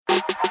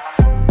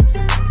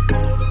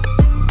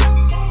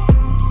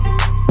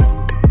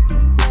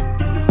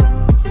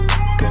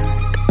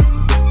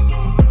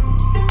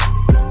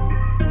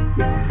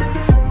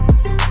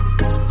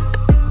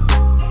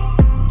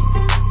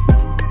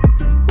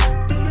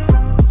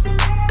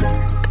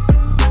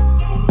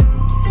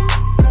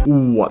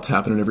What's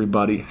happening,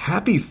 everybody?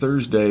 Happy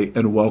Thursday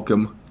and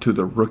welcome to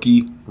the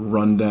Rookie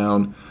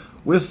Rundown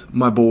with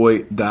my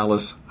boy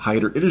Dallas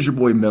Hyder. It is your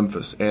boy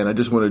Memphis, and I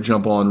just want to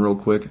jump on real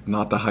quick,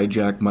 not to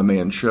hijack my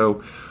man's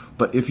show,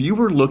 but if you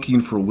were looking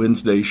for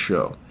Wednesday's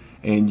show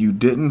and you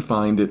didn't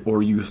find it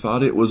or you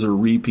thought it was a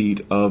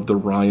repeat of the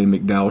Ryan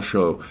McDowell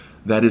show,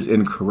 that is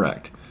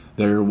incorrect.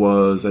 There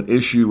was an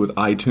issue with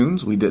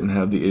iTunes. We didn't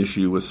have the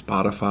issue with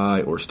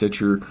Spotify or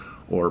Stitcher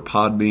or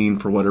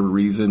Podbean for whatever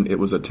reason. It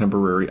was a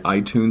temporary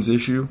iTunes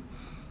issue.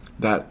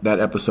 That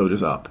episode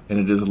is up, and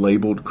it is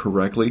labeled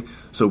correctly.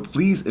 So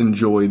please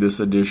enjoy this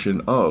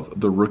edition of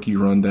the Rookie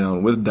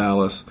Rundown with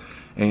Dallas.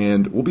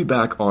 And we'll be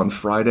back on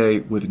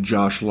Friday with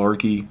Josh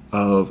Larkey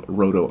of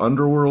Roto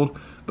Underworld.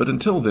 But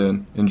until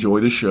then, enjoy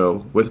the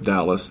show with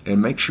Dallas,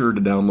 and make sure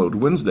to download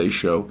Wednesday's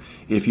show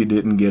if you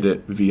didn't get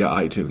it via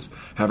iTunes.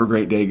 Have a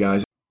great day,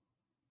 guys.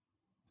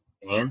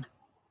 And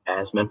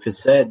as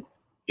Memphis said,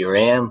 here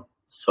I am,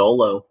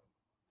 solo.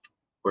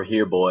 We're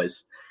here,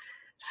 boys.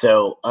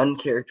 So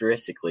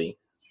uncharacteristically,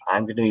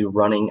 I'm going to be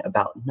running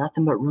about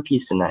nothing but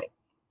rookies tonight.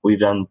 We've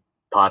done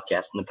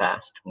podcasts in the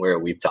past where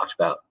we've talked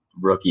about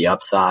rookie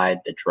upside,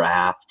 the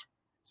draft,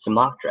 some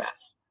mock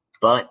drafts.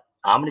 But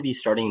I'm going to be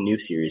starting a new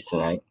series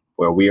tonight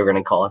where we are going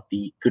to call it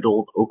the good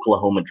old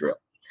Oklahoma drill.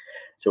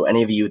 So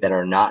any of you that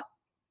are not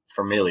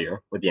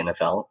familiar with the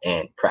NFL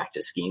and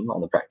practice scheme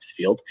on the practice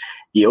field,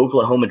 the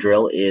Oklahoma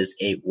drill is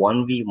a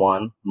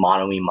 1v1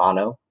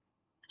 mano-a-mano,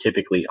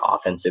 typically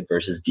offensive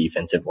versus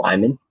defensive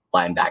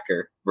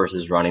linebacker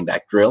versus running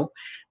back drill,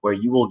 where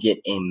you will get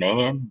a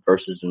man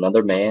versus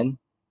another man,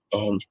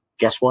 and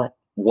guess what?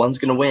 One's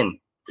going to win.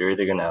 They're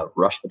either going to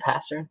rush the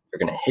passer, they're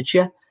going to hit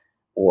you,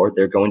 or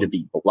they're going to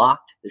be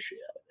blocked the shit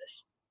out of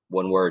this.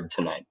 One word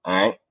tonight, all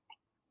right?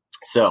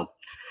 So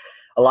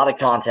a lot of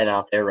content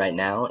out there right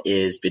now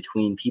is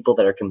between people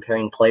that are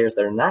comparing players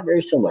that are not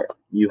very similar.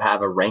 You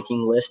have a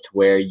ranking list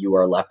where you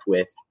are left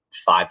with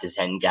 5 to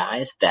 10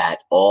 guys that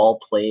all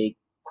play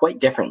quite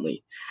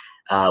differently.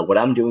 What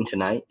I'm doing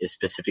tonight is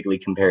specifically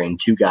comparing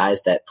 2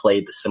 guys that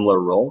played the similar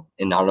role,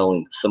 and not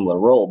only the similar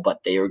role,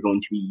 but they are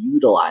going to be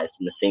utilized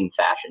in the same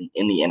fashion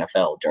in the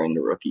NFL during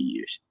the rookie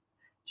years.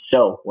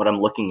 So what I'm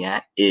looking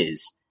at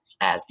is,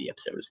 as the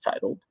episode is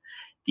titled,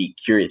 the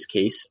curious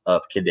case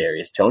of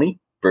Kadarius Toney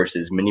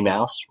versus Minnie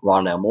Mouse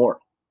RonDale Moore.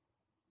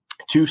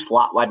 2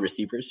 slot wide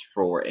receivers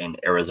for an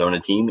Arizona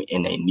team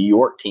and a New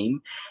York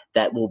team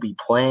that will be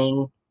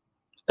playing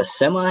a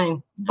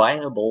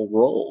semi-viable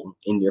role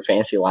in your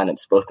fantasy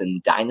lineups, both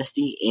in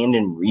Dynasty and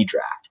in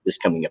Redraft this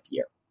coming up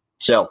year.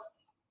 So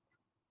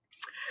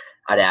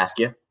I'd ask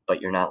you, but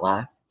you're not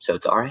live, so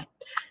it's all right.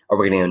 Are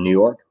we going to go New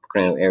York?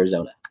 We're going to go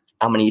Arizona.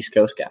 I'm an East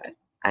Coast guy.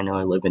 I know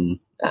I live in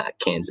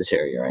Kansas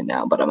area right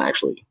now, but I'm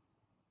actually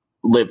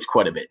lived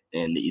quite a bit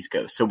in the East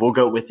Coast. So we'll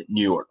go with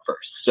New York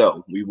first.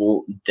 So we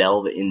will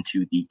delve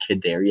into the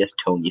Kadarius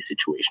Toney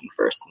situation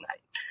first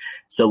tonight.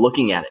 So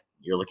looking at it,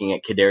 you're looking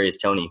at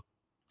Kadarius Toney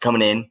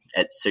coming in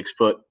at 6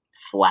 foot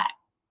flat,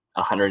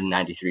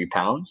 193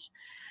 pounds,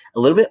 a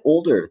little bit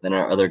older than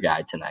our other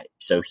guy tonight.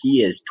 So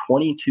he is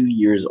 22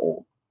 years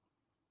old.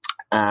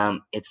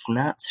 It's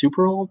not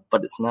super old,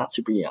 but it's not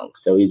super young.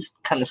 So he's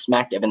kind of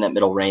smack dab in that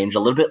middle range,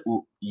 a little bit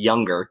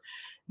younger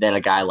than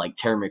a guy like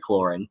Terry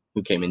McLaurin,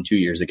 who came in 2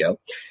 years ago,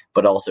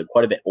 but also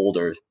quite a bit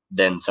older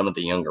than some of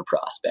the younger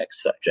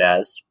prospects, such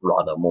as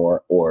RonDale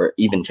Moore or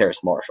even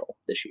Terrace Marshall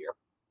this year.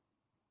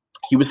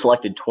 He was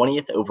selected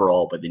 20th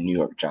overall by the New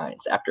York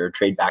Giants after a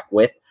trade back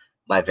with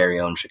my very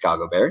own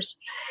Chicago Bears.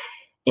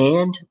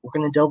 And we're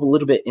going to delve a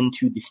little bit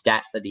into the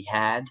stats that he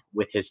had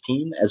with his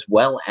team, as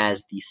well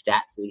as the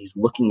stats that he's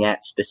looking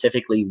at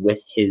specifically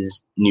with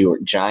his New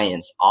York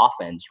Giants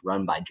offense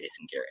run by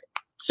Jason Garrett.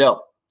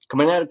 So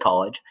coming out of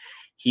college,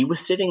 he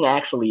was sitting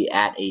actually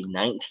at a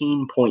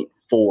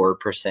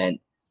 19.4%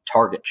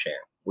 target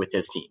share with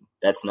his team.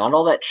 That's not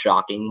all that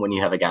shocking when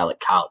you have a guy like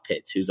Kyle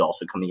Pitts, who's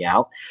also coming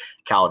out.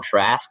 Kyle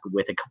Trask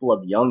with a couple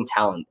of young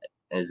talent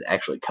that is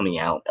actually coming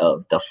out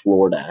of the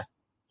Florida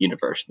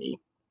University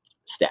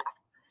staff.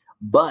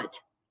 But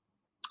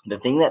the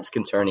thing that's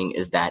concerning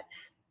is that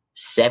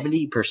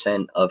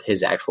 70% of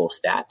his actual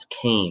stats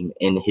came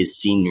in his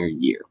senior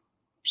year.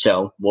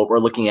 So what we're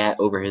looking at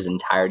over his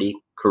entirety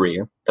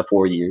career, the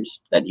 4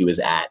 years that he was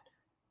at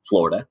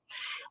Florida,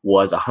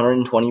 was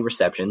 120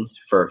 receptions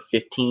for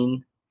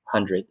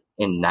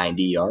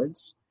 1,590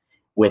 yards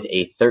with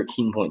a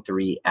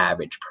 13.3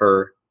 average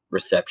per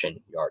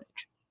reception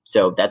yardage.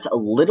 So that's a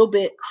little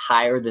bit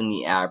higher than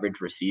the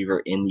average receiver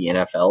in the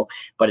NFL,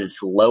 but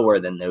it's lower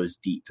than those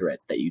deep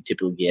threats that you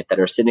typically get that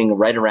are sitting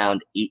right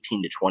around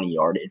 18 to 20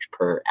 yardage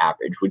per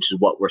average, which is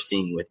what we're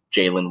seeing with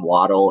Jalen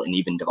Waddle and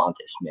even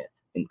Devontae Smith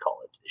in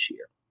college this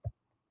year.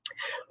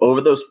 Over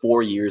those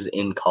 4 years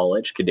in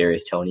college,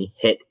 Kadarius Toney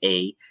hit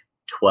a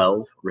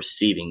 12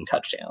 receiving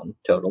touchdown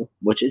total,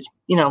 which is,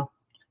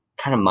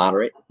 kind of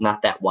moderate,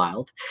 not that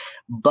wild.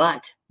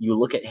 But you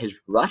look at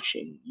his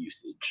rushing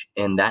usage,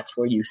 and that's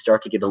where you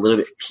start to get a little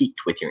bit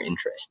piqued with your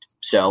interest.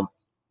 So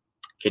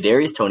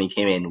Kadarius Toney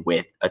came in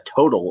with a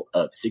total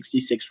of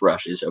 66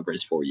 rushes over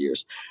his 4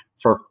 years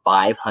for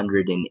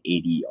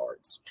 580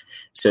 yards.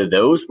 So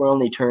those were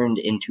only turned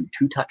into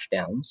 2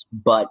 touchdowns,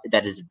 but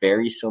that is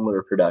very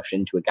similar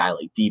production to a guy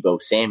like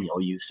Deebo Samuel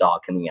you saw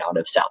coming out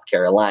of South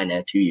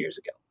Carolina 2 years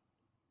ago.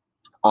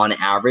 On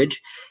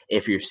average,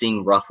 if you're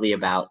seeing roughly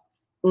about,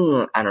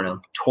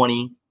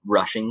 20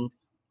 rushing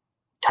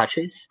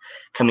touches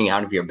coming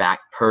out of your back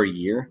per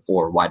year,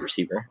 or wide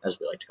receiver, as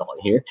we like to call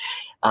it here,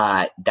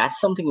 that's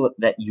something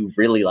that you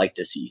really like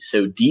to see.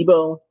 So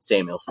Deebo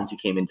Samuel, since he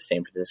came into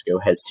San Francisco,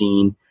 has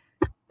seen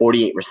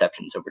 48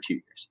 receptions over 2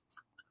 years.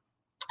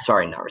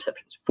 Sorry, not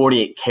receptions,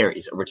 48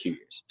 carries over 2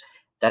 years.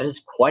 That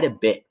is quite a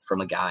bit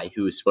from a guy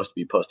who is supposed to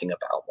be posting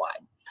up out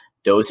wide.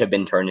 Those have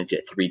been turned into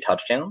 3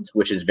 touchdowns,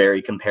 which is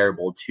very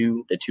comparable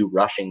to the 2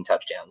 rushing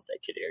touchdowns that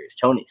Kadarius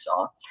Toney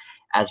saw,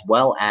 as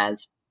well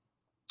as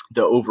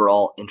the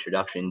overall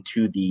introduction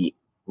to the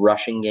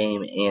rushing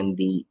game and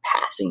the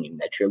passing game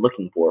that you're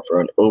looking for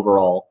an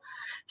overall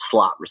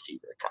slot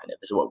receiver, kind of,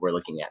 is what we're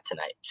looking at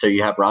tonight. So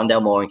you have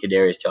RonDale Moore and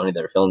Kadarius Toney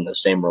that are filling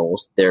those same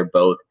roles. They're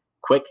both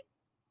quick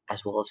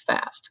as well as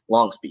fast,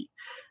 long speed.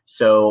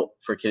 So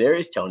for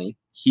Kadarius Toney,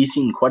 he's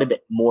seen quite a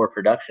bit more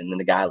production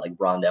than a guy like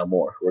RonDale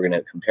Moore, who we're going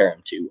to compare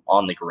him to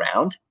on the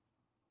ground,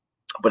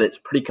 but it's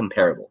pretty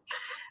comparable.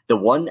 The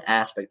one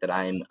aspect that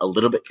I'm a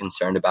little bit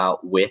concerned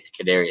about with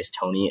Kadarius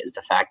Toney is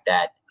the fact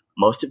that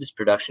most of his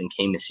production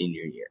came his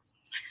senior year.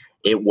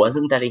 It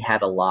wasn't that he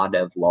had a lot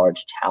of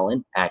large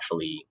talent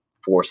actually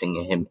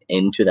forcing him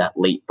into that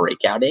late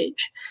breakout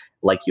age,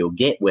 like you'll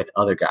get with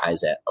other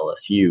guys at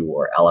LSU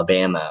or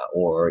Alabama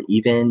or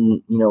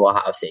even,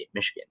 Ohio State,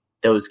 Michigan,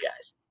 those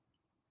guys.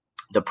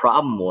 The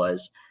problem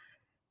was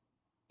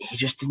he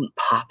just didn't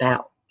pop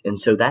out. And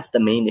so that's the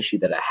main issue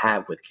that I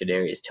have with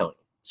Kadarius Toney.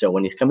 So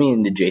when he's coming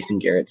into Jason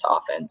Garrett's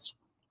offense,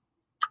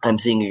 I'm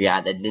seeing a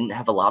guy that didn't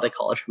have a lot of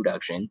college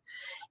production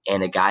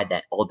and a guy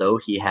that, although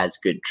he has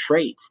good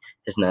traits,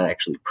 has not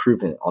actually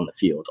proven it on the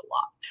field a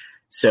lot.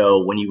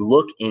 So when you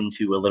look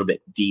into a little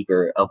bit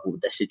deeper of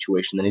the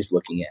situation that he's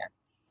looking at,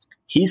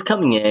 he's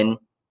coming in,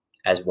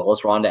 as well as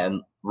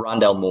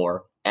RonDale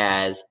Moore,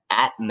 as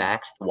at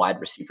max the wide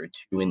receiver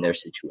 2 in their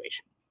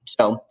situation.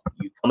 So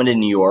you come into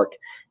New York,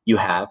 you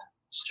have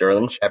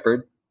Sterling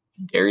Shepard,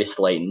 Darius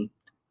Slayton,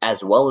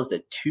 as well as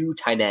the 2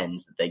 tight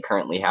ends that they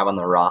currently have on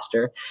their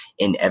roster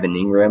in Evan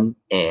Ingram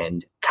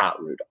and Kyle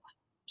Rudolph.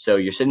 So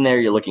you're sitting there,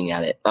 you're looking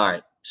at it. All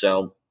right,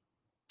 so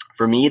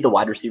for me, the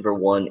wide receiver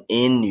 1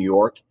 in New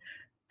York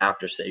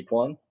after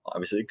Saquon,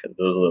 obviously, because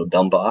those are little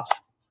dump offs,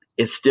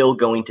 is still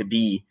going to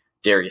be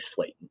Darius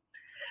Slayton.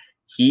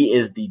 He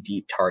is the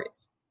deep target.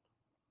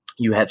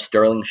 You have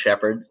Sterling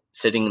Shepard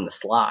sitting in the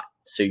slot.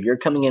 So you're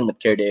coming in with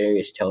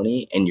Kadarius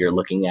Toney, and you're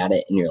looking at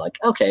it, and you're like,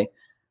 okay,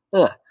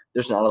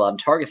 there's not a lot of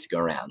targets to go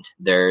around.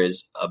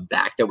 There's a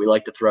back that we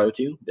like to throw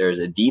to. There's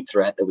a deep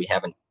threat that we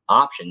have an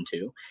option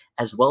to,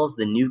 as well as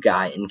the new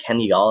guy in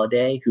Kenny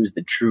Golladay, who's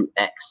the true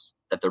X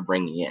that they're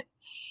bringing in.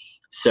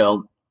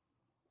 So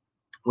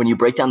when you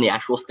break down the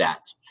actual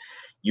stats,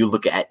 you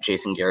look at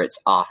Jason Garrett's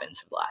offense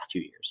for the last 2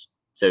 years.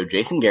 So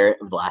Jason Garrett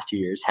of the last 2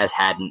 years has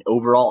had an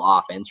overall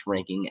offense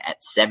ranking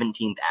at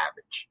 17th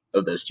average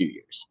of those 2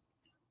 years.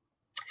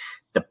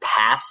 The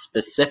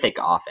pass-specific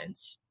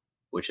offense,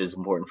 which is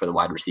important for the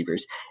wide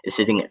receivers, is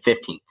sitting at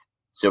 15th.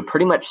 So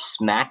pretty much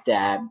smack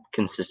dab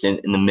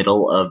consistent in the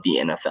middle of the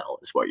NFL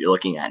is what you're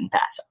looking at in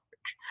pass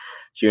average.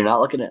 So you're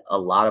not looking at a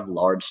lot of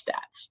large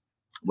stats.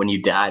 When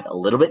you dive a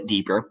little bit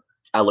deeper,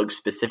 I look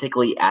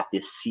specifically at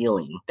the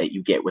ceiling that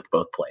you get with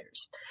both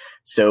players.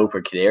 So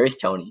for Kadarius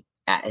Toney,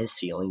 at his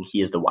ceiling,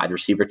 he is the wide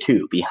receiver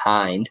 2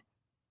 behind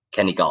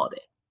Kenny Golladay.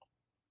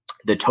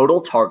 The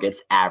total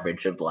targets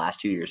average of the last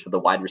 2 years for the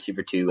wide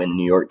receiver 2 in the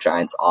New York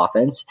Giants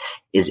offense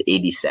is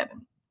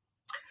 87.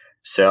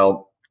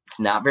 So it's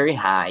not very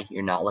high.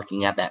 You're not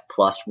looking at that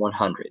plus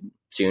 100.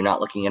 So you're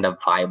not looking at a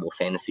viable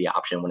fantasy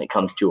option when it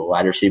comes to a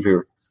wide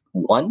receiver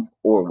 1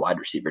 or wide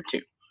receiver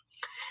 2.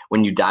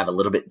 When you dive a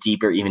little bit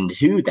deeper even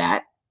to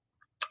that,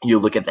 you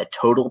look at the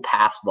total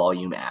pass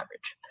volume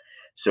average.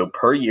 So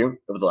per year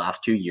over the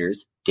last 2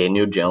 years,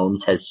 Daniel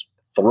Jones has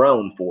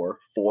thrown for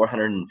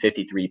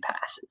 453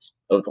 passes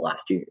over the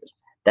last 2 years.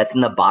 That's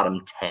in the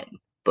bottom 10,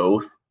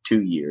 both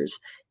 2 years,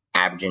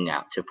 averaging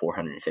out to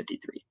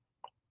 453.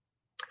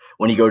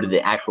 When you go to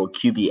the actual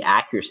QB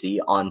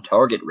accuracy on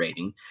target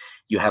rating,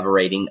 you have a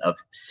rating of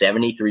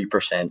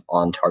 73%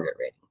 on target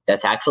rating.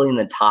 That's actually in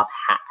the top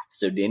half.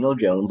 So Daniel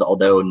Jones,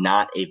 although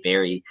not a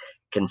very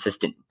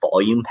consistent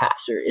volume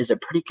passer, is a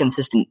pretty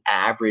consistent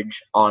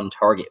average on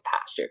target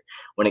passer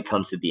when it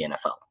comes to the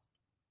NFL.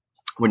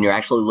 When you're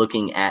actually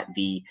looking at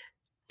the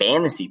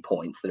fantasy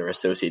points that are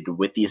associated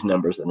with these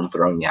numbers that I'm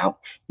throwing out,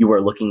 you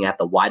are looking at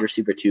the wide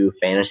receiver 2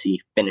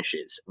 fantasy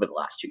finishes over the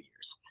last 2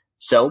 years.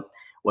 So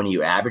when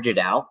you average it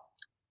out,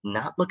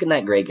 not looking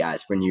that great,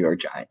 guys, for New York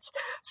Giants.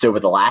 So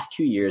over the last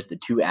 2 years, the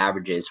 2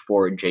 averages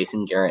for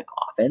Jason Garrett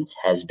offense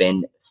has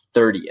been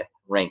 30th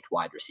ranked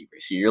wide receiver.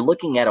 So you're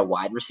looking at a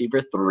wide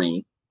receiver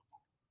 3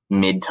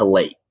 mid to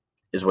late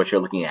is what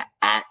you're looking at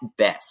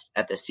best,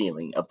 at the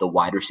ceiling of the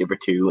wide receiver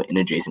 2 in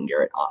a Jason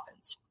Garrett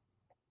offense.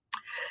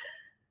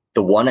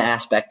 The one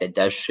aspect that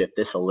does shift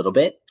this a little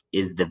bit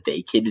is the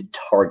vacated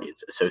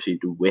targets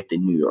associated with the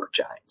New York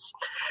Giants.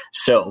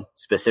 So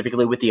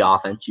specifically with the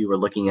offense, you were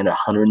looking at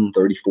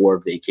 134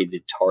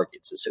 vacated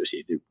targets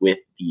associated with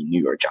the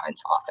New York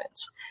Giants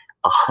offense.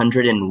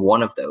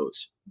 101 of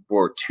those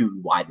were 2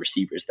 wide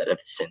receivers that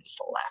have since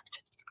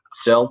left.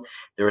 So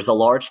there is a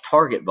large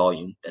target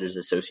volume that is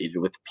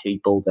associated with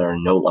people that are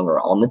no longer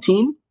on the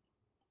team,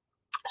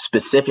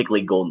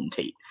 specifically Golden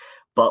Tate.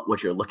 But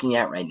what you're looking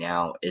at right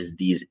now is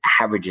these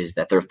averages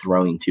that they're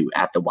throwing to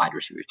at the wide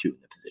receiver 2 in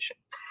the position.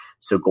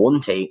 So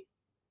Golden Tate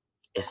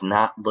is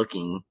not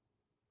looking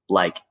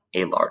like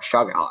a large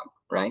target hog,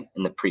 right,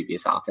 in the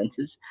previous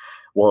offenses.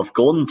 Well, if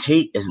Golden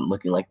Tate isn't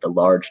looking like the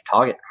large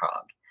target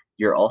hog,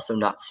 you're also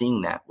not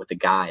seeing that with a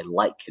guy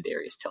like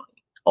Kadarius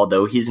Toney.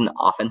 Although he's an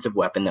offensive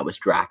weapon that was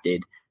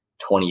drafted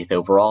 20th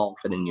overall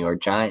for the New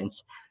York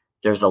Giants,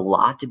 there's a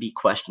lot to be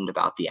questioned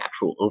about the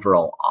actual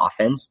overall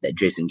offense that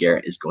Jason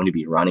Garrett is going to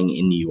be running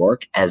in New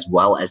York, as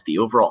well as the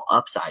overall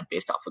upside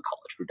based off of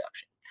college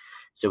production.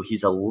 So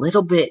he's a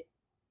little bit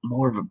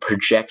more of a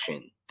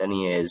projection than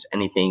he is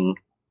anything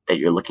that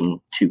you're looking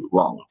to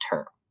long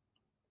term.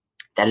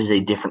 That is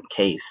a different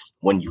case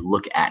when you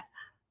look at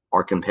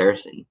our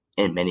comparison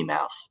in Minnie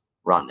Mouse,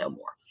 RonDale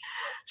Moore.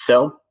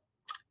 So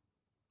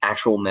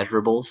actual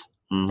measurables,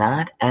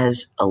 not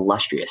as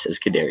illustrious as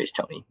Kadarius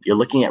Toney. You're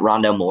looking at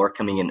RonDale Moore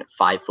coming in at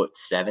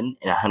 5'7" and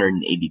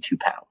 182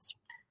 pounds.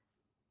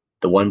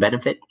 The one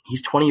benefit,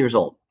 he's 20 years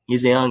old.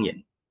 He's a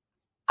youngin.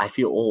 I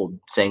feel old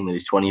saying that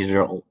he's 20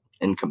 years old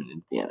and coming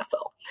into the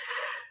NFL.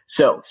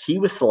 So he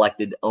was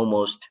selected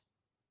almost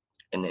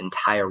an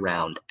entire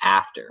round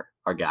after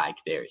our guy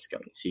Kadarius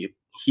Toney. So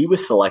he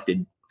was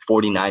selected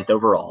 49th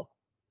overall.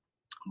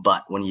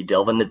 But when you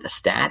delve into the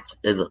stats,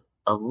 it's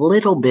a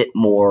little bit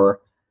more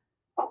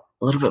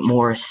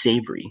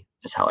savory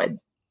is how I'd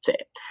say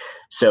it.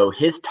 So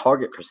his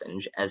target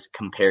percentage as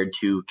compared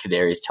to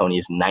Kadarius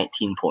Toney's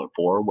 19.4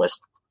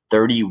 was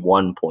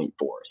 31.4.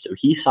 So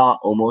he saw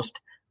almost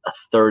a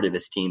third of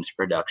his team's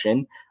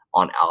production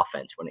on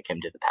offense when it came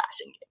to the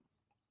passing game.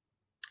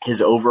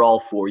 His overall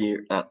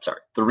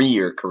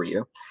 3-year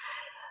career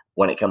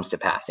when it comes to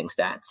passing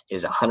stats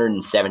is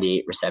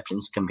 178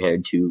 receptions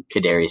compared to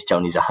Kadarius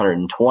Toney's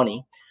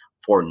 120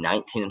 for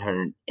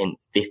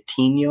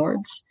 1,915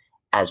 yards,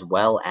 as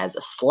well as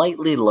a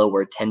slightly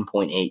lower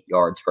 10.8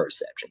 yards per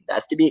reception.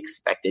 That's to be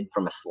expected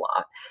from a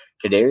slot.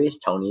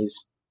 Kadarius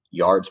Toney's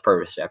yards per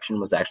reception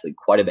was actually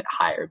quite a bit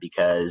higher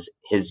because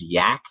his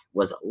yak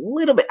was a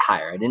little bit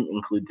higher. I didn't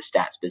include the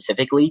stat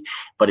specifically,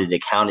 but it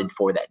accounted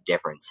for that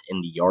difference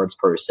in the yards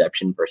per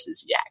reception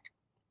versus yak.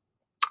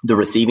 The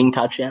receiving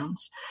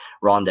touchdowns,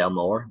 RonDale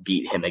Moore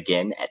beat him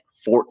again at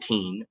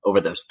 14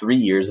 over those 3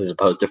 years as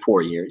opposed to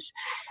 4 years,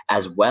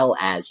 as well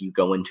as you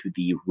go into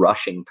the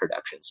rushing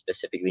production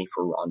specifically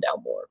for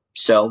RonDale Moore.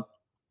 So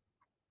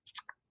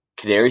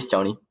Kadarius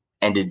Toney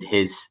ended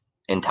his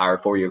entire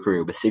 4-year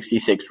career with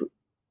 66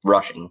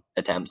 rushing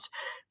attempts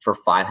for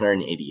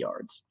 580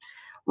 yards.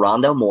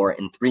 RonDale Moore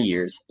in 3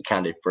 years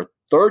accounted for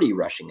 30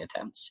 rushing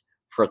attempts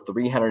for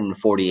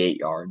 348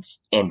 yards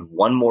and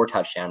one more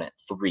touchdown at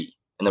 3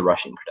 in the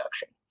rushing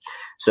production.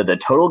 So the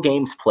total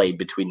games played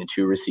between the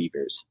two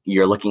receivers,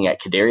 you're looking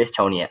at Kadarius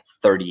Toney at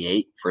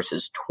 38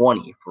 versus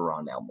 20 for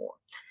RonDale Moore.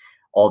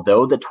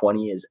 Although the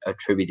 20 is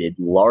attributed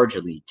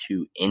largely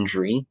to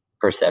injury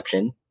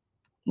perception,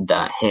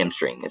 the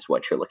hamstring is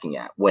what you're looking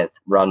at with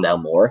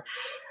RonDale Moore.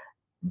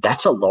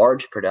 That's a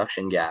large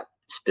production gap,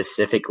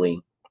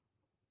 specifically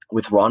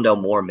with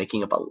RonDale Moore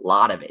making up a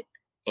lot of it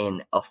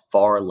in a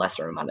far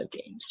lesser amount of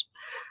games.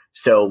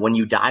 So when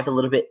you dive a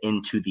little bit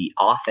into the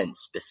offense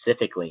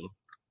specifically,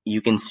 you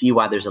can see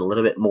why there's a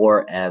little bit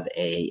more of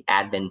a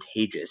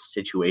advantageous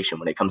situation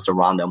when it comes to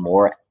RonDale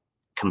Moore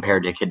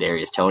compared to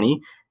Kadarius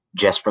Toney,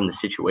 just from the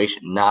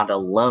situation, not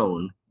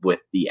alone with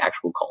the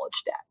actual college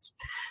stats.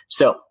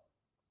 So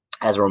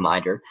as a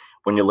reminder,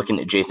 when you're looking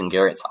at Jason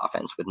Garrett's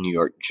offense with New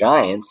York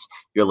Giants,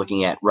 you're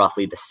looking at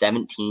roughly the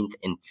 17th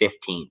and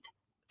 15th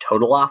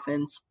total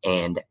offense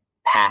and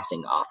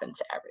passing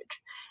offense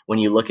average. When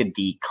you look at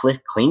the Cliff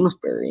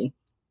Kingsbury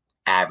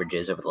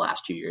averages over the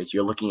last 2 years,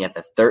 you're looking at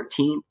the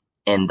 13th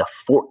and the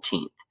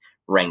 14th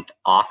ranked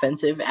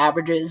offensive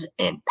averages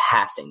and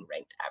passing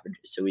ranked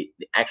averages. So he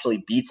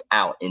actually beats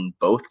out in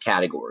both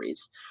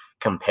categories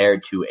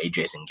compared to a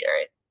Jason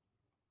Garrett.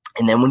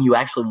 And then when you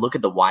actually look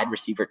at the wide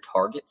receiver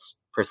targets,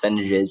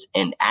 percentages,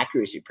 and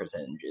accuracy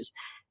percentages,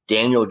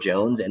 Daniel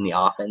Jones and the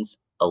offense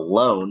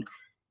alone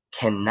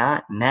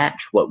cannot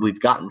match what we've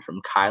gotten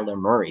from Kyler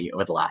Murray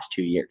over the last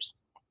 2 years.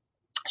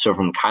 So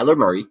from Kyler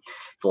Murray,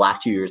 the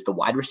last 2 years, the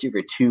wide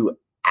receiver 2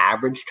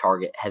 average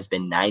target has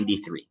been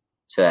 93.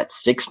 So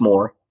that's 6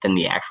 more than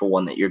the actual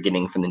one that you're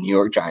getting from the New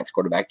York Giants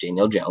quarterback,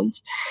 Daniel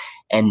Jones.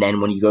 And then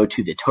when you go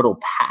to the total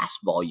pass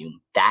volume,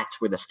 that's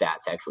where the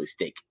stats actually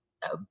take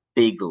a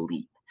big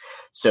leap.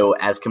 So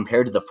as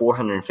compared to the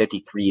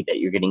 453 that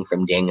you're getting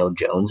from Daniel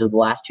Jones over the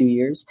last 2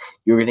 years,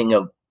 you're getting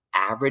a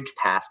average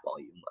pass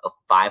volume of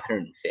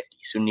 550,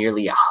 so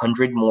nearly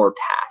 100 more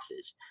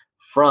passes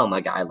from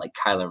a guy like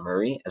Kyler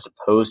Murray as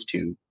opposed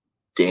to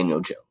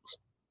Daniel Jones.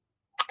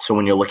 So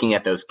when you're looking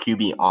at those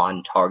QB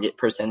on target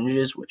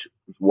percentages, which is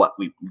what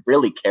we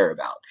really care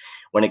about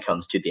when it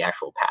comes to the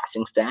actual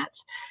passing stats,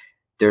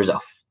 there's a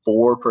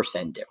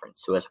 4%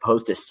 difference. So as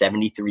opposed to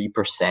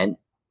 73%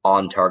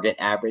 on target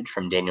average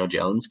from Daniel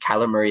Jones,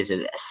 Kyler Murray is at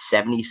a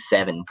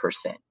 77%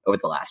 over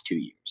the last 2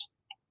 years.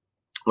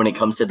 When it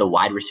comes to the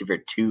wide receiver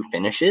 2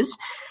 finishes,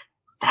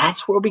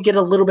 that's where we get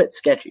a little bit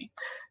sketchy.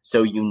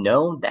 So you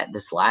know that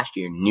this last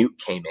year, Newt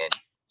came in,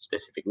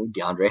 specifically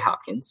DeAndre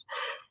Hopkins,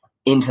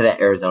 into that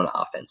Arizona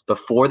offense.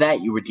 Before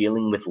that, you were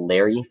dealing with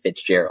Larry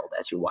Fitzgerald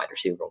as your wide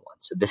receiver 1.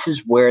 So this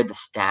is where the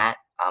stat,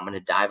 I'm going to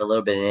dive a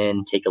little bit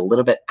in, take a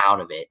little bit out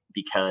of it,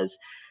 because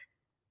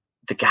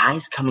the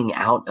guys coming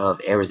out of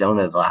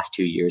Arizona the last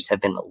 2 years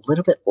have been a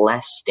little bit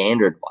less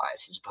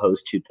standard-wise as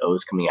opposed to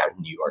those coming out of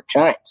New York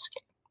Giants.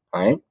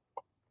 All right?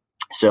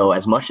 So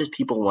as much as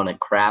people want to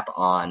crap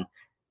on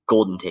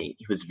Golden Tate,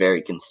 he was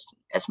very consistent.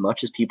 As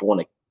much as people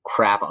want to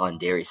crap on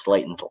Darius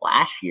Slayton's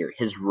last year,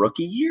 his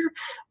rookie year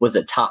was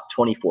a top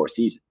 24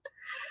 season.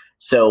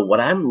 So what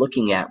I'm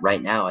looking at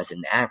right now as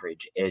an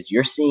average is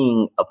you're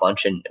seeing a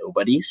bunch of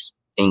nobodies,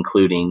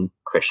 including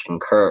Christian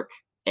Kirk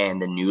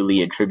and the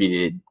newly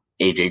attributed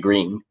AJ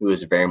Green, who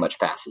is very much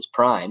past his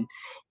prime,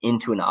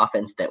 into an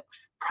offense that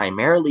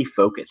primarily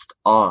focused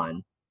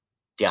on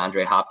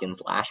DeAndre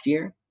Hopkins last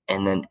year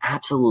and then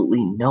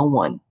absolutely no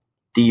one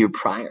the year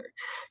prior.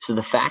 So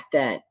the fact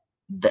that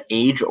the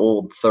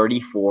age-old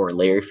 34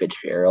 Larry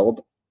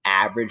Fitzgerald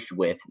averaged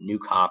with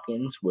Nuke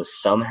Hopkins was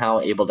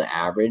somehow able to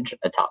average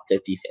a top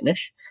 50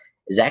 finish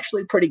is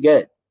actually pretty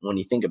good when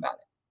you think about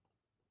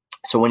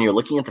it. So when you're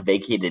looking at the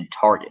vacated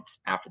targets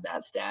after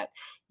that stat,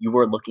 you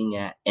were looking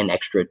at an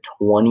extra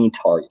 20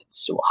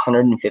 targets, so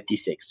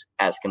 156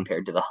 as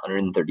compared to the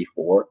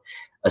 134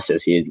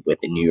 associated with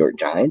the New York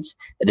Giants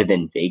that have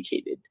been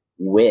vacated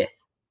with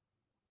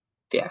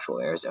the actual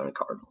Arizona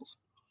Cardinals.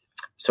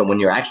 So when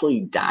you're actually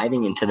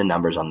diving into the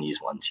numbers on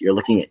these ones, you're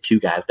looking at two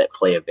guys that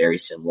play a very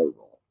similar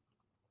role.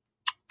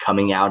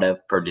 Coming out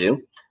of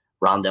Purdue,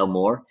 RonDale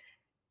Moore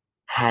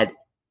had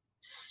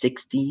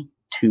 62%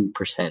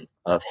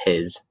 of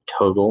his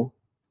total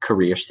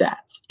career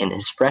stats in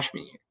his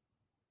freshman year.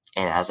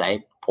 And as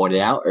I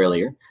pointed out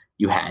earlier,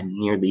 you had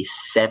nearly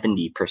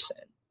 70%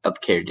 of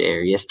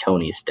Kadarius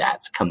Toney's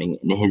stats coming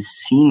in his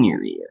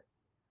senior year.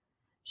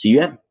 So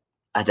you have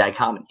a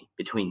dichotomy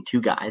between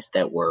two guys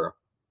that were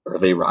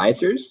early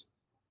risers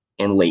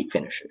and late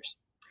finishers.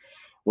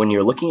 When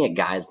you're looking at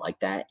guys like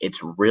that,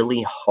 it's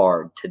really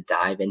hard to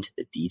dive into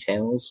the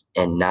details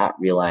and not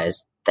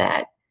realize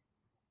that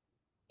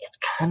it's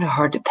kind of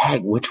hard to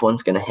peg which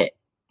one's going to hit.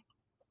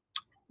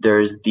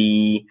 There's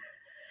the,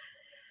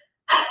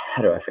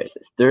 how do I phrase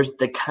this? There's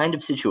the kind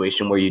of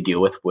situation where you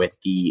deal with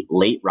the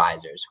late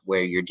risers,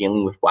 where you're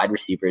dealing with wide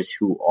receivers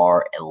who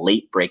are a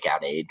late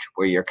breakout age,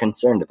 where you're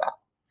concerned about.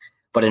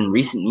 But in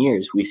recent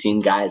years, we've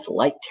seen guys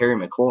like Terry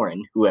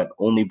McLaurin, who have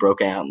only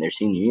broken out in their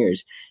senior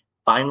years,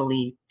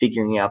 finally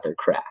figuring out their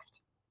craft.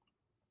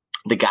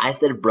 The guys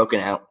that have broken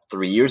out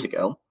 3 years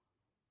ago,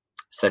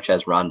 such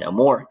as RonDale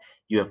Moore,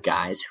 you have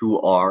guys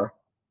who are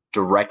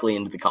directly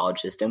into the college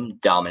system,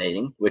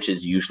 dominating, which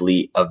is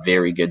usually a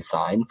very good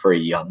sign for a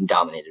young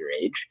dominator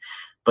age,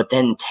 but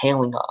then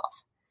tailing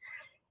off.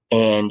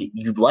 And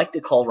you'd like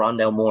to call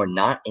RonDale Moore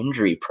not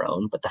injury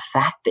prone, but the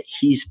fact that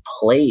he's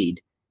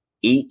played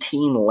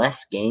 18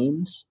 less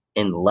games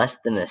and less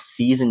than a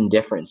season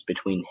difference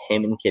between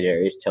him and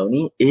Kadarius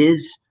Toney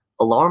is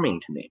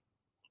alarming to me.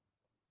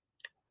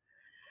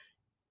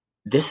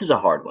 This is a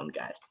hard one,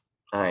 guys.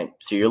 All right,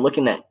 so you're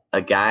looking at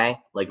a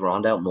guy like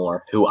RonDale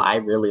Moore, who I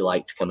really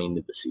liked coming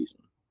into the season,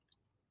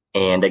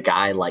 and a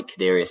guy like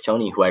Kadarius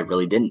Toney, who I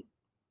really didn't.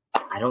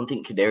 I don't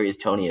think Kadarius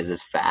Toney is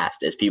as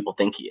fast as people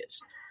think he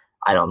is.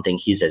 I don't think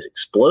he's as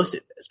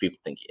explosive as people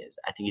think he is.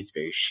 I think he's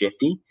very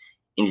shifty,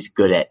 and he's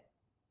good at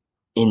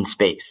in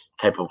space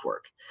type of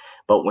work.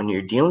 But when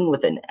you're dealing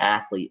with an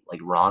athlete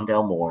like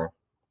RonDale Moore,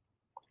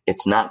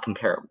 it's not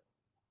comparable.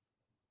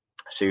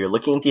 So you're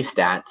looking at these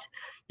stats,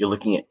 you're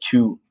looking at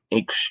two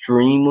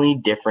extremely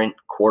different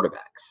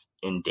quarterbacks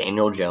in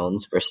Daniel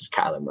Jones versus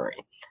Kyler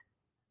Murray.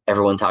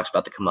 Everyone talks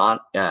about the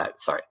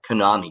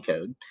Konami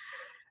code.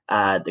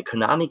 The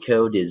Konami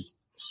code is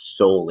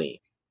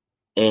solely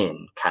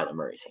in Kyler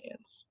Murray's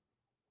hands.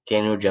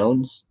 Daniel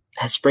Jones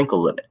has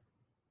sprinkles of it.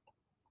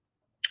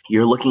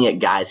 You're looking at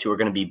guys who are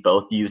going to be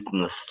both used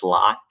in the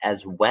slot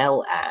as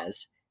well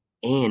as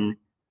in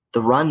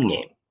the run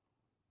game.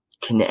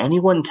 Can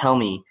anyone tell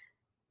me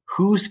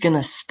who's going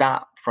to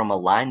stop from a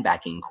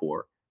linebacking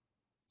core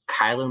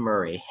Kyler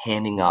Murray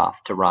handing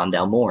off to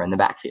RonDale Moore in the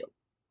backfield?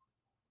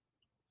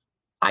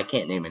 I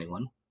can't name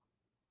anyone.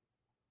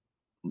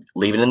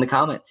 Leave it in the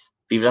comments.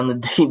 Leave it on the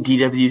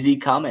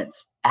DWZ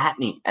comments. At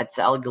me, at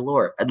Salad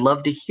Galore. I'd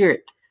love to hear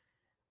it.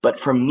 But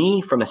for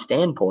me, from a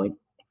standpoint,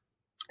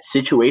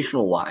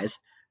 situational wise,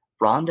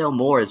 RonDale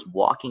Moore is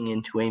walking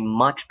into a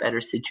much better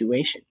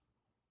situation.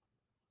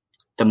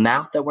 The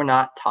mouth that we're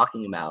not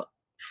talking about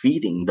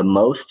feeding the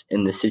most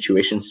in this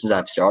situation since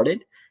I've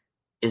started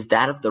is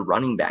that of the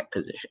running back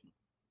position.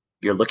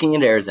 You're looking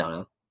at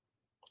Arizona,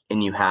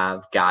 and you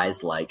have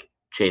guys like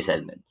Chase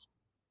Edmonds,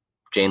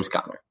 James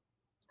Conner,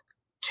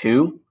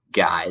 two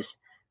guys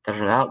that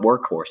are not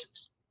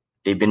workhorses.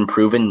 They've been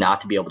proven not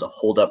to be able to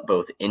hold up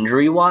both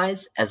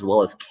injury-wise as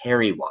well as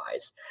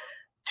carry-wise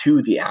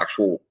to the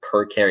actual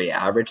per-carry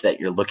average that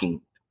you're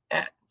looking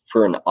at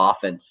for an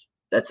offense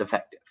that's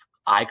effective.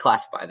 I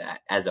classify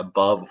that as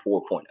above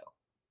 4.0.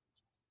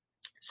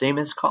 Same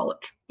as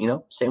college,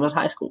 same as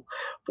high school.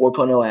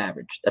 4.0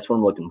 average, that's what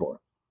I'm looking for.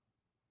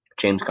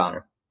 James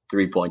Conner,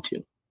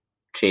 3.2.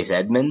 Chase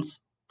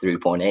Edmonds,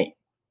 3.8.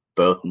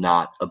 Both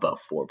not above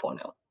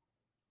 4.0.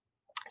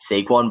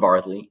 Saquon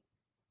Barkley,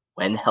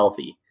 when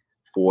healthy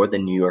for the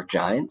New York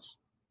Giants,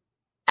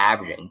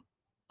 averaging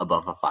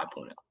above a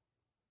 5.0.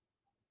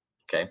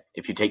 Okay?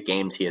 If you take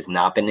games he has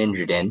not been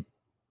injured in,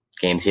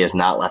 games he has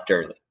not left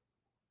early,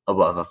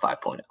 above a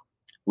 5.0.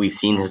 We've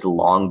seen his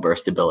long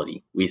burst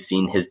ability. We've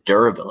seen his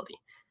durability.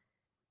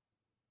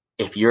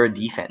 If you're a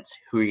defense,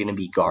 who are you going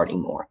to be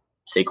guarding more?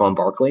 Saquon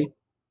Barkley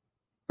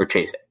or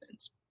Chase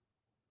Edmonds?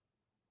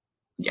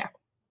 Yeah,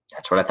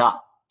 that's what I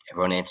thought.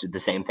 Everyone answered the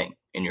same thing.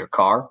 In your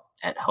car,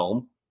 at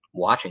home,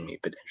 watching me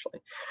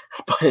potentially.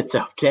 But it's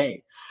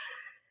okay.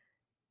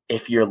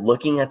 If you're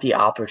looking at the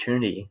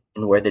opportunity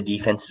and where the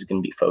defense is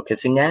going to be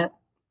focusing at,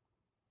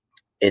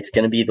 it's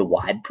going to be the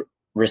wide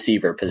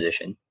receiver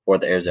position for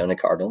the Arizona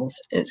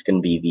Cardinals, and it's going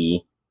to be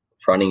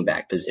the running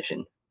back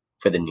position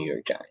for the New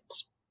York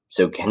Giants.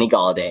 So Kenny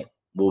Golladay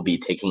will be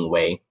taking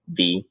away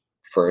the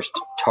first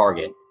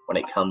target when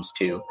it comes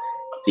to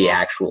the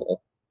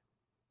actual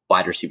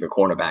wide receiver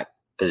cornerback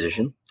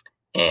position.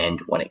 And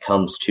when it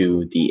comes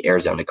to the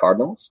Arizona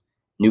Cardinals,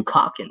 Nuke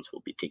Hopkins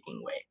will be taking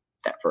away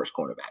that first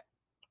cornerback.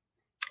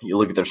 You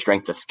look at their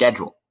strength of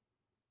schedule.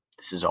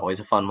 This is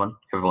always a fun one.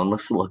 Everyone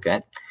looks to look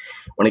at.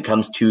 When it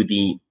comes to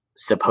the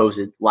supposed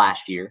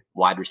last year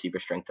wide receiver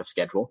strength of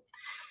schedule,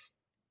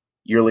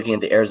 you're looking at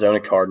the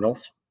Arizona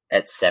Cardinals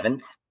at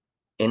 7th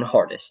in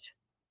hardest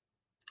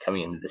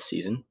coming into this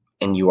season,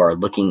 and you are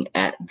looking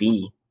at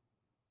the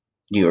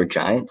New York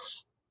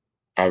Giants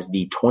as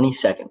the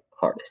 22nd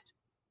hardest.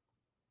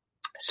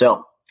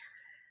 So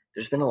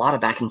there's been a lot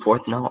of back and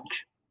forth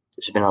knowledge.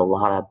 There's been a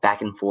lot of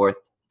back and forth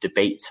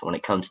debates when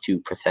it comes to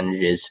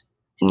percentages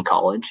in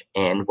college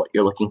and what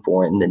you're looking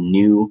for in the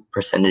new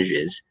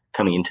percentages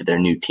coming into their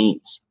new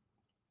teams.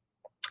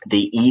 They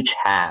each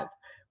have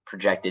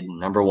projected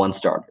number one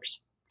starters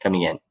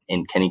coming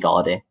in Kenny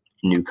Golladay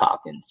and Nuke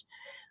Hopkins.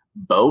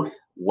 Both,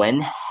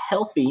 when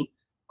healthy,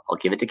 I'll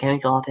give it to Kenny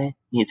Golladay,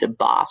 he's a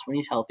boss when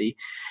he's healthy,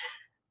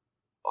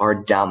 are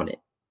dominant.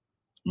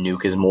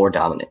 Nuke is more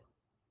dominant.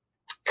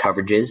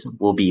 Coverages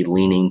will be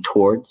leaning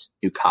towards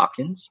Nuke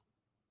Hopkins.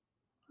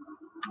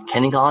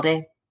 Kenny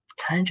Golladay,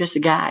 kind of just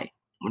a guy.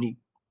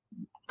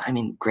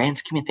 Grand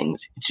scheme of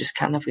things, it's just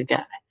kind of a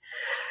guy.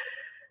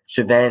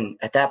 So then,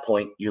 at that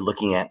point, you're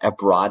looking at a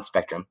broad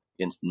spectrum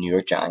against the New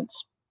York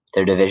Giants.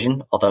 Their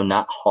division, although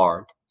not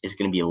hard, is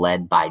going to be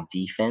led by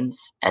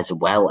defense as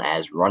well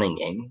as running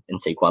game in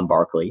Saquon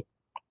Barkley.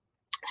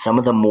 Some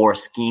of the more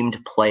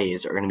schemed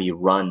plays are going to be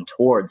run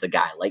towards a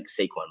guy like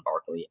Saquon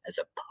Barkley as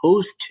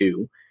opposed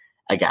to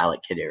a guy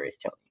like Kadarius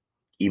Toney.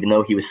 Even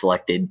though he was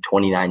selected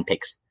 29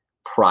 picks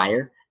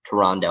prior to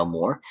RonDale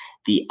Moore,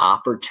 the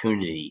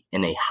opportunity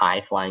in a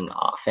high-flying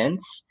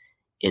offense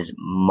is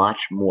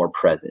much more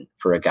present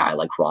for a guy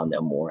like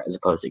RonDale Moore as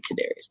opposed to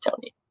Kadarius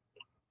Toney.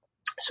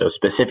 So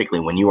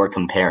specifically, when you are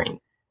comparing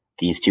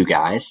these two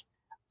guys,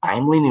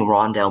 I'm leaning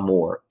RonDale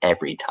Moore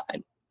every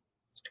time.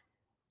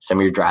 Some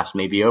of your drafts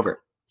may be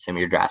over. Some of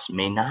your drafts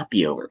may not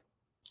be over.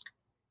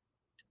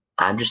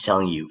 I'm just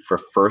telling you, for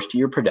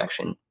first-year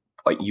production,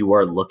 what you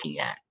are looking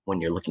at when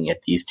you're looking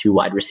at these two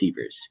wide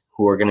receivers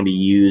who are going to be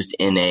used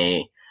in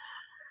a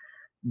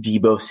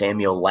Deebo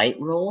Samuel light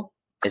role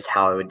is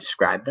how I would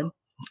describe them.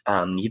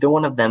 Neither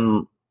one of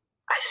them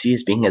I see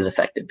as being as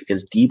effective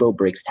because Deebo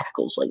breaks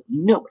tackles like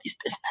nobody's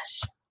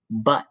business.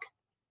 But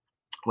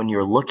when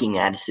you're looking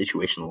at a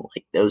situation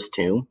like those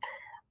two,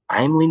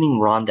 I'm leaning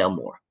RonDale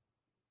Moore,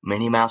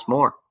 Minnie Mouse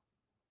Moore,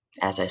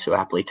 as I so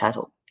aptly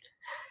titled.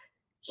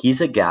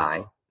 He's a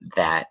guy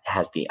that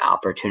has the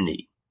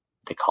opportunity,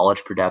 the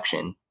college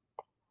production,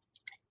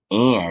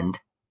 and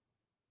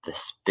the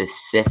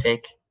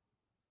specific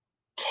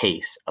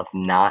case of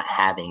not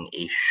having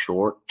a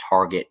short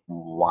target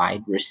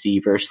wide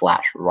receiver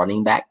 /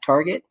 running back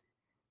target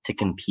to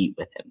compete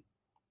with him.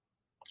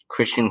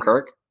 Christian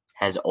Kirk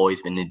has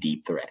always been a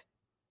deep threat.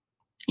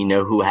 You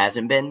know who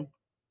hasn't been?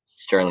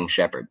 Sterling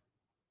Shepard.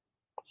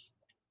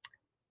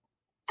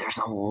 There's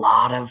a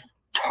lot of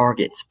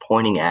targets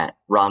pointing at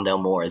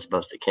RonDale Moore as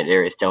opposed to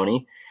Kadarius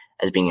Toney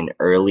as being an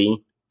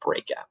early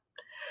breakout.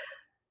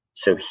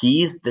 So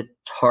he's the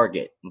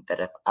target that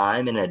if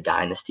I'm in a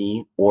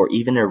dynasty or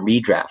even a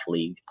redraft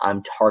league,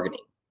 I'm targeting.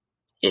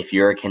 If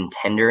you're a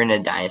contender in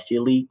a dynasty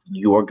league,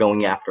 you're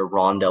going after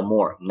RonDale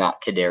Moore,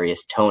 not Kadarius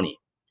Toney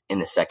in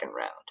the second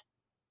round.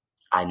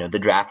 I know the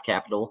draft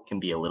capital can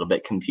be a little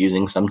bit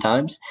confusing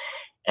sometimes,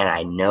 and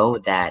I know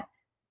that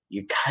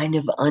you're kind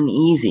of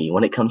uneasy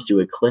when it comes to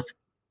a Cliff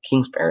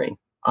Kingsbury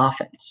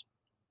offense.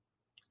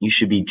 You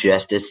should be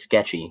just as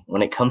sketchy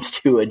when it comes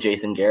to a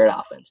Jason Garrett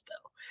offense,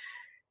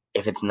 though.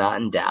 If it's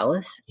not in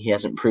Dallas, he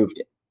hasn't proved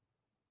it.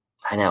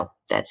 I know,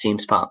 that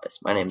seems pompous.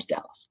 My name's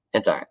Dallas.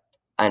 It's all right.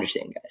 I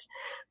understand, guys.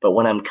 But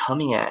when I'm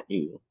coming at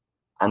you,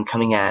 I'm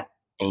coming at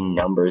a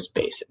numbers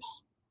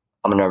basis.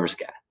 I'm a numbers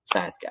guy,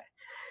 science guy.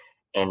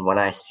 And when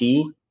I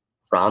see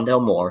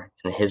RonDale Moore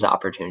and his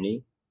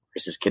opportunity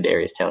versus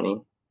Kadarius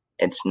Toney,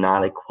 it's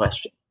not a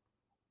question.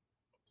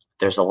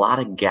 There's a lot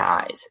of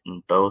guys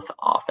in both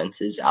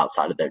offenses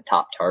outside of their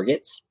top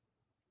targets.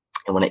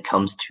 And when it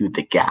comes to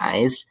the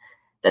guys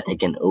that they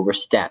can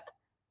overstep,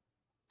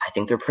 I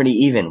think they're pretty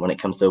even when it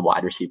comes to the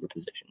wide receiver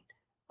position.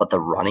 But the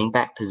running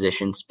back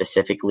position,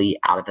 specifically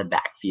out of the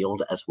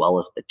backfield, as well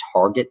as the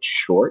target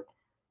short,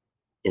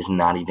 is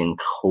not even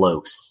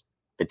close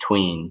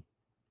between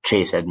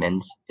Chase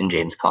Edmonds and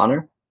James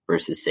Conner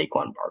versus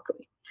Saquon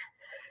Barkley.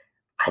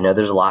 I know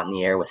there's a lot in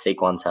the air with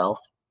Saquon's health,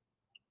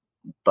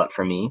 but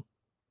for me,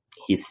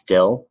 he's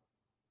still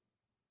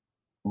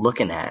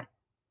looking at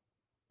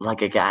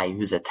like a guy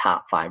who's a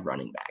top 5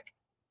 running back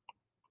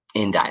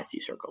in dynasty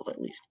circles,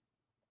 at least,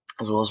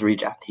 as well as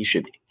redraft. He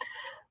should be.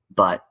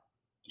 But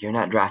you're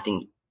not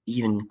drafting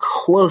even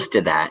close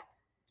to that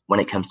when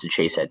it comes to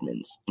Chase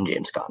Edmonds and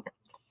James Conner.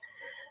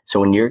 So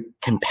when you're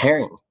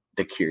comparing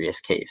the curious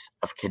case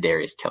of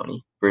Kadarius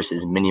Toney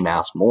versus Minnie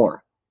Mouse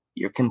Moore,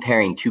 you're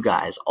comparing two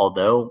guys,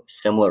 although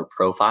similar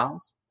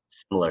profiles,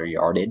 similar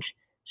yardage,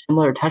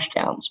 similar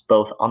touchdowns,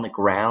 both on the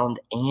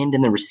ground and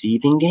in the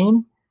receiving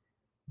game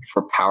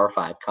for Power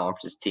 5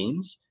 conference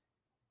teams.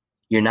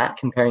 You're not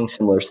comparing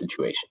similar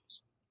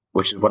situations,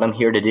 which is what I'm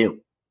here to do.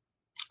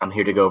 I'm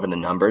here to go over the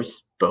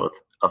numbers, both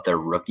of their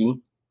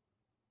rookie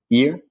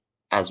year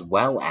as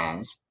well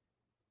as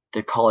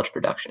their college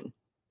production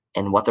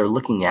and what they're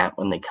looking at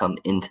when they come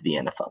into the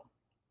NFL.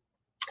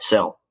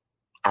 So,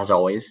 as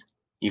always,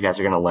 you guys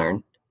are going to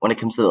learn. When it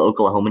comes to the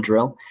Oklahoma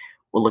drill,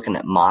 we're looking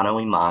at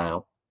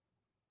mano-a-mano,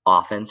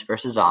 offense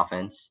versus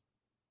offense,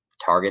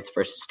 targets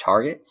versus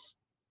targets,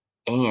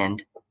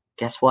 and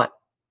guess what?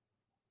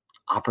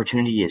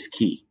 Opportunity is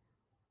key.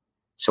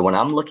 So when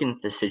I'm looking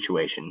at this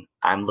situation,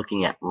 I'm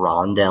looking at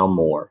RonDale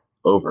Moore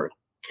over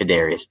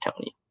Kadarius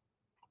Toney.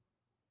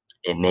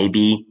 It may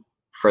be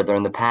further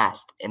in the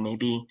past. It may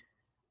be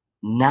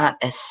not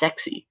as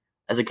sexy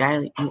as a guy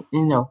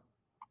like,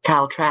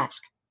 Kyle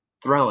Trask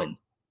throwing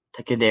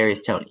to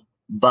Kadarius Toney.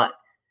 But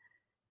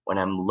when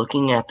I'm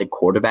looking at the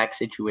quarterback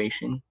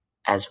situation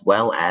as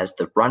well as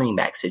the running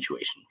back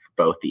situation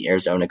for both the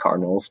Arizona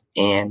Cardinals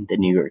and the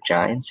New York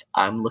Giants,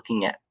 I'm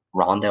looking at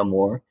RonDale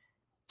Moore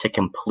to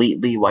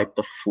completely wipe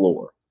the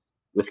floor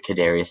with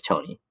Kadarius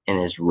Toney in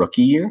his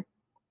rookie year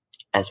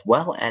as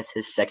well as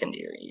his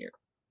secondary year.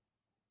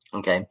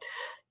 Okay,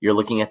 you're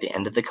looking at the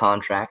end of the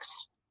contracts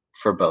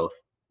for both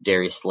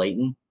Darius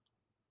Slayton,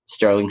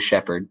 Sterling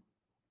Shepard,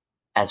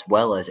 as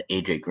well as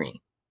A.J. Green.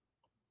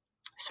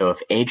 So if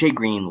A.J.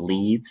 Green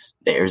leaves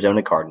the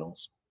Arizona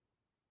Cardinals,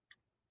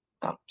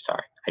 I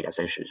guess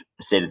I should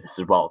have stated this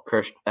as well.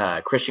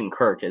 Christian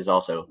Kirk is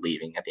also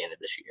leaving at the end of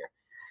this year.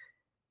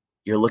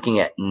 You're looking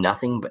at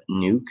nothing but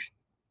Nuke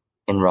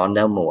and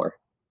RonDale Moore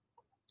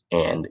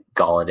and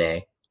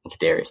Galladay and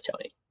Kadarius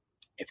Toney.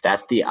 If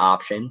that's the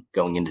option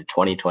going into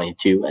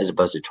 2022 as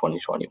opposed to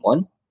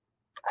 2021,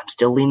 I'm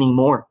still leaning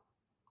more.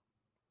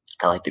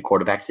 I like the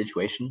quarterback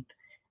situation.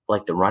 I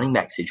like the running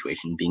back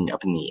situation being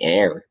up in the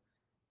air.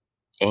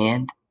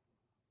 And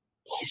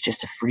he's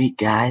just a freak,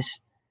 guys.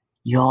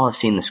 You all have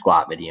seen the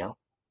squat video.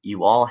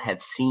 You all have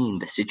seen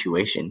the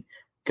situation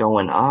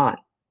going on,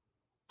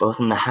 both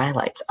in the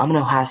highlights. I'm an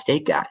Ohio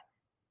State guy.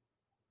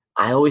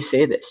 I always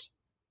say this.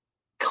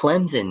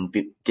 Clemson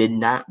did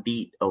not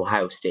beat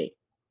Ohio State.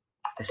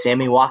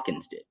 Sammy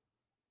Watkins did.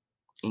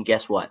 And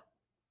guess what?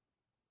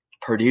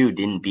 Purdue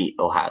didn't beat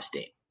Ohio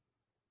State.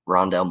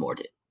 RonDale Moore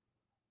did.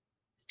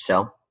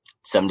 So,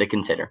 something to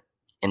consider.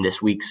 In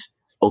this week's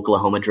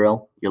Oklahoma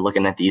drill, you're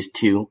looking at these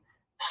two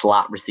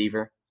slot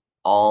receiver,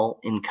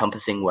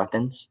 all-encompassing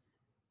weapons.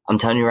 I'm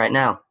telling you right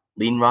now,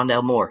 lean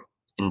RonDale Moore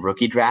in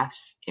rookie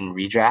drafts, in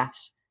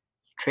redrafts,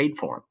 trade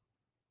for him.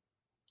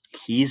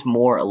 He's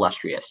more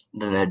illustrious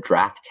than the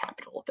draft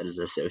capital that is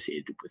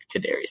associated with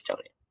Kadarius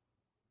Toney.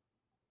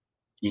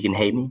 You can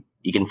hate me.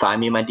 You can find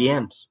me in my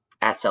DMs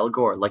at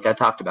Salagore, like I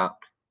talked about.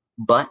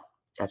 But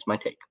that's my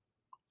take.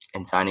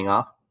 And signing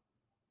off,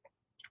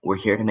 we're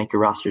here to make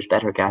your rosters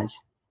better, guys.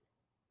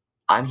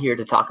 I'm here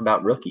to talk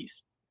about rookies.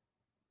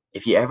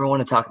 If you ever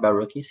want to talk about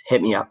rookies,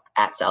 hit me up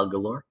at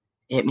Salgalore.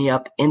 Hit me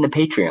up in the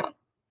Patreon.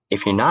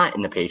 If you're not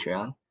in the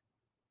Patreon,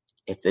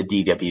 it's the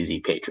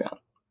DWZ Patreon.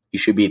 You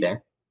should be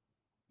there.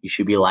 You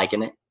should be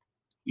liking it.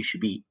 You should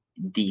be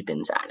deep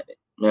inside of it.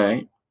 All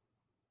right?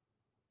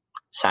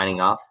 Signing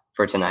off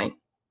for tonight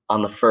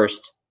on the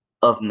first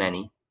of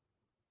many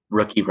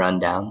rookie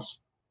rundowns,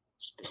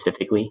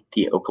 specifically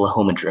the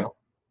Oklahoma drill.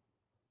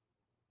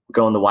 We're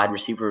going the wide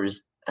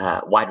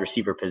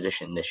receiver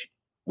position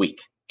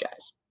week,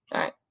 guys.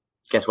 All right.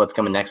 Guess what's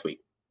coming next week?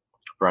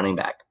 Running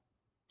back.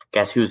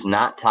 Guess who's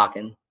not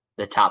talking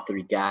the top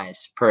 3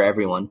 guys per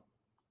everyone?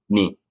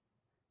 Me.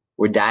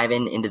 We're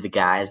diving into the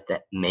guys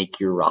that make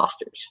your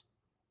rosters.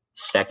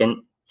 2nd,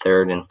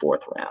 3rd, and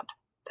 4th round.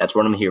 That's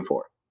what I'm here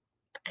for.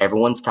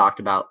 Everyone's talked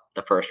about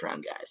the first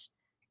round guys.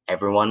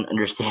 Everyone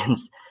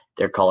understands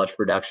their college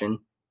production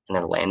and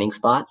their landing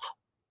spots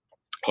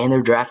and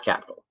their draft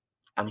capital.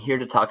 I'm here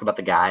to talk about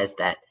the guys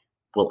that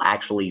will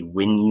actually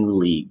win you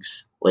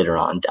leagues later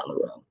on down the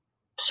road.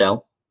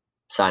 So,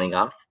 signing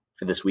off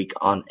for this week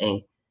on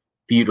a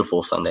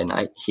beautiful Sunday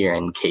night here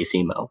in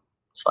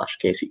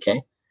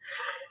KCMO/KCK.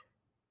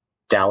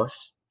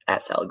 Dallas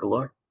at Salad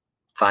Galore.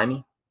 Find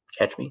me,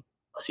 catch me.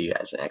 I'll see you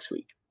guys next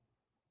week.